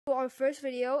for our first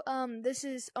video. This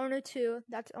is owner 2.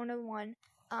 That's owner 1.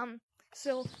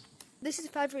 So this is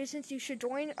 5 reasons you should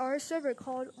join our server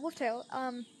called Wolftail.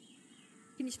 Can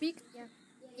you speak? Yeah.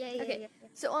 Okay. Yeah.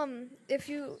 So if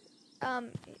you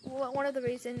one of the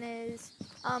reasons is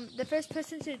the first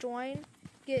person to join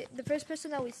the first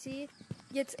person that we see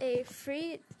gets a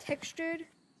free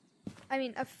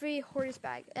a free horse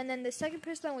bag, and then the second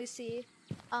person that we see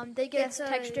they get a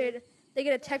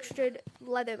textured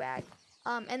leather bag,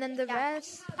 and then the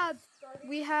rest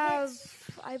we have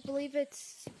I believe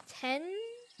it's 10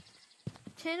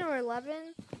 or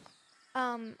 11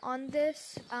 on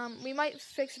this. We might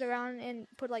fix it around and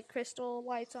put like crystal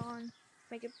lights on,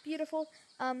 make it beautiful,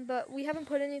 but we haven't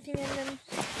put anything in them.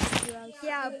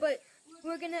 Yeah, but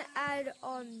we're gonna add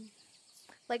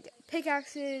like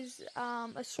pickaxes,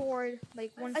 a sword,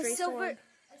 like one free sword,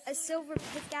 a silver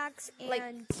pickaxe, and like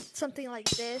something like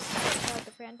this, like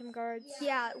the phantom guards.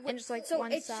 Yeah, and just like so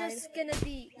one it's side. just gonna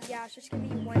be it's just gonna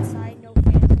be one side, no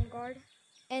phantom guard,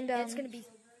 and it's gonna be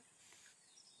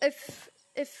if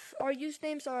our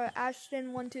usernames are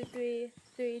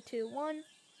Ashton123321,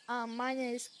 mine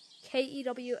is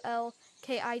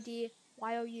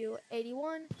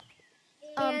KEWLKIDYOU81.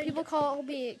 People call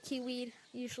me Kiweed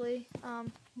usually,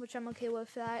 which I'm okay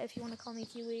with that if you want to call me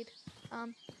Kiweed.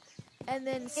 And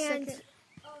then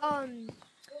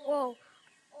well,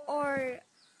 our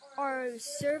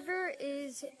server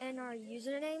is in our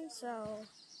username, so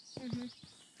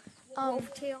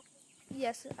Wolftail.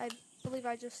 Yes, I believe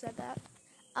I just said that.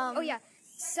 Oh yeah.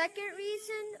 Second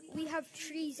reason, we have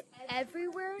trees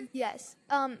everywhere. Yes.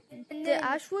 And the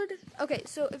Ashwood. Okay,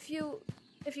 so if you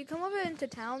come over into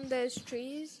town, there's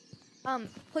trees.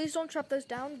 Please don't chop those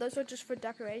down. Those are just for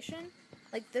decoration.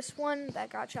 Like this one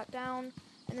that got chopped down,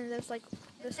 and then there's like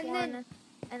this one,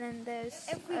 and then there's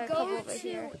a couple over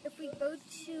here. If we go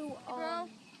to Bro,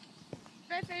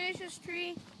 should I finish this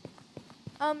tree?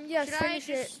 Yes, finish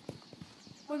it.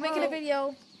 We're making a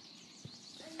video.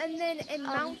 And then in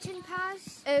Mountain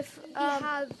Pass, if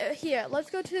here, let's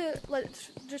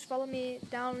just follow me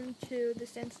down to the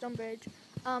sandstone bridge.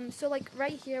 So like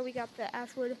right here we got the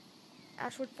Ashwood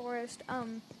forest.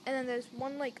 And then there's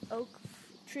one like oak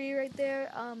tree right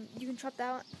there. You can chop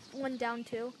that one down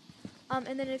too.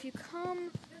 And then if you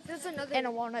come, there's another and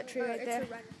a walnut tree right there.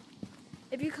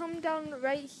 If you come down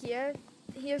right here,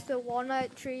 here's the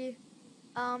walnut tree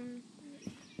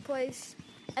place.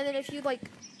 And then if you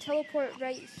like teleport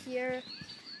right here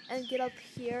and get up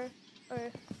here,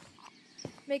 or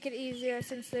make it easier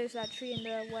since there's that tree in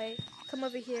the way, come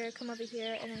over here,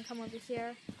 and then come over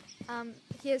here.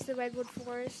 Here's the redwood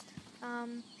forest.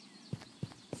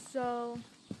 So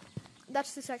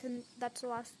that's the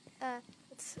last.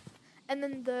 And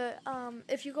then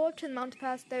if you go up to the mountain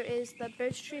pass, there is the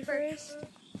birch tree forest.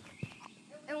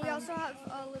 And we also have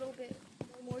a little bit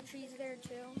more trees there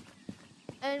too.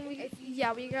 And we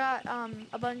got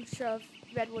a bunch of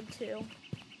redwood too.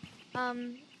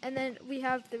 And then we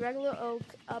have the regular oak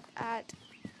up at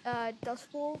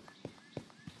Dust Bowl.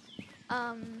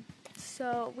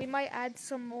 So we might add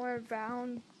some more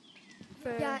around for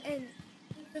and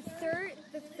the third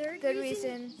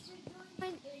reason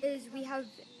is we have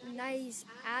nice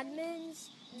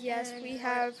admins. Yes,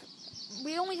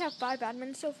 we only have 5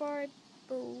 admins so far, I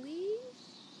believe.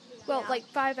 Well, like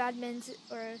 5 admins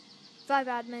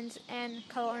and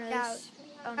co-owners.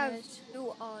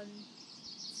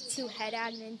 Two head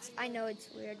admins. I know it's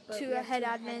weird, but 2 head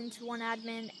admins, 1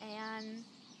 admin, and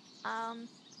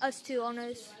us 2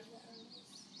 owners.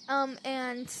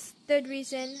 And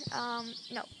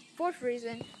fourth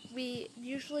reason, we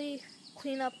usually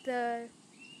clean up the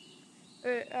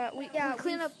we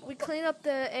clean up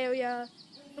the area.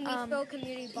 And we fill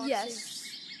community boxes. Yes.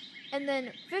 And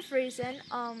then 5th reason,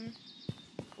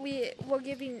 we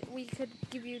could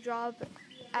give you job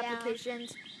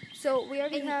applications. So we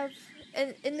already have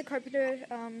in the carpenter,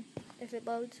 if it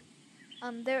loads,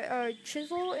 there are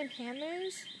chisel and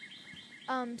hammers.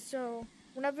 So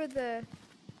whenever the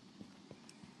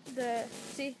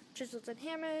chisels and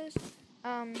hammers.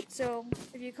 So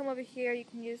if you come over here, you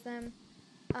can use them.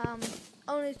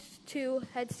 Owner 2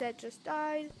 headset just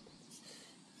died.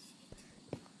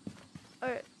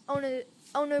 Or owner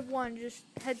 1 just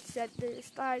headset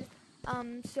just died.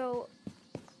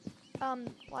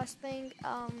 Last thing,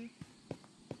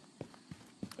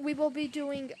 we will be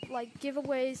doing like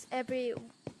giveaways every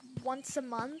once a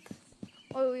month,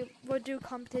 or we will do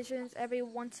competitions every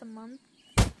once a month.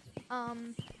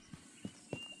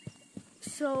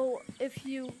 So if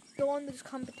you go on those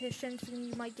competitions, then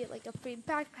you might get like a free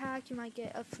backpack, you might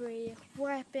get a free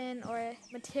weapon or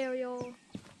material,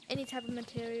 any type of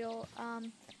material.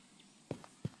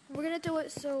 we're gonna do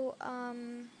it so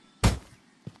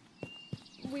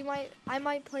I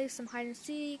might play some hide and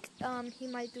seek. He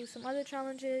might do some other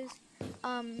challenges.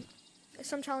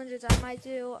 Some challenges I might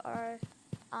do are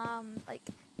like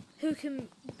who can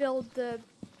build the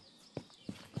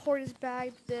hoarder's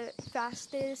bag the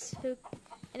fastest.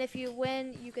 And if you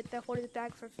win, you get the hoarder's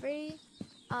bag for free.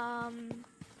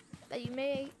 That you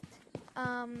made.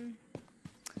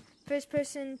 First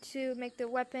person to make the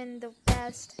weapon the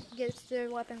best gets their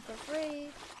weapon for free.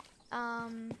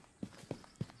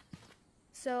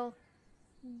 So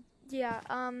yeah,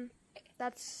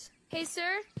 that's Hey,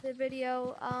 sir. the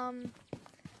video.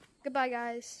 Goodbye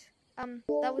guys.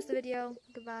 That was the video.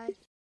 Goodbye.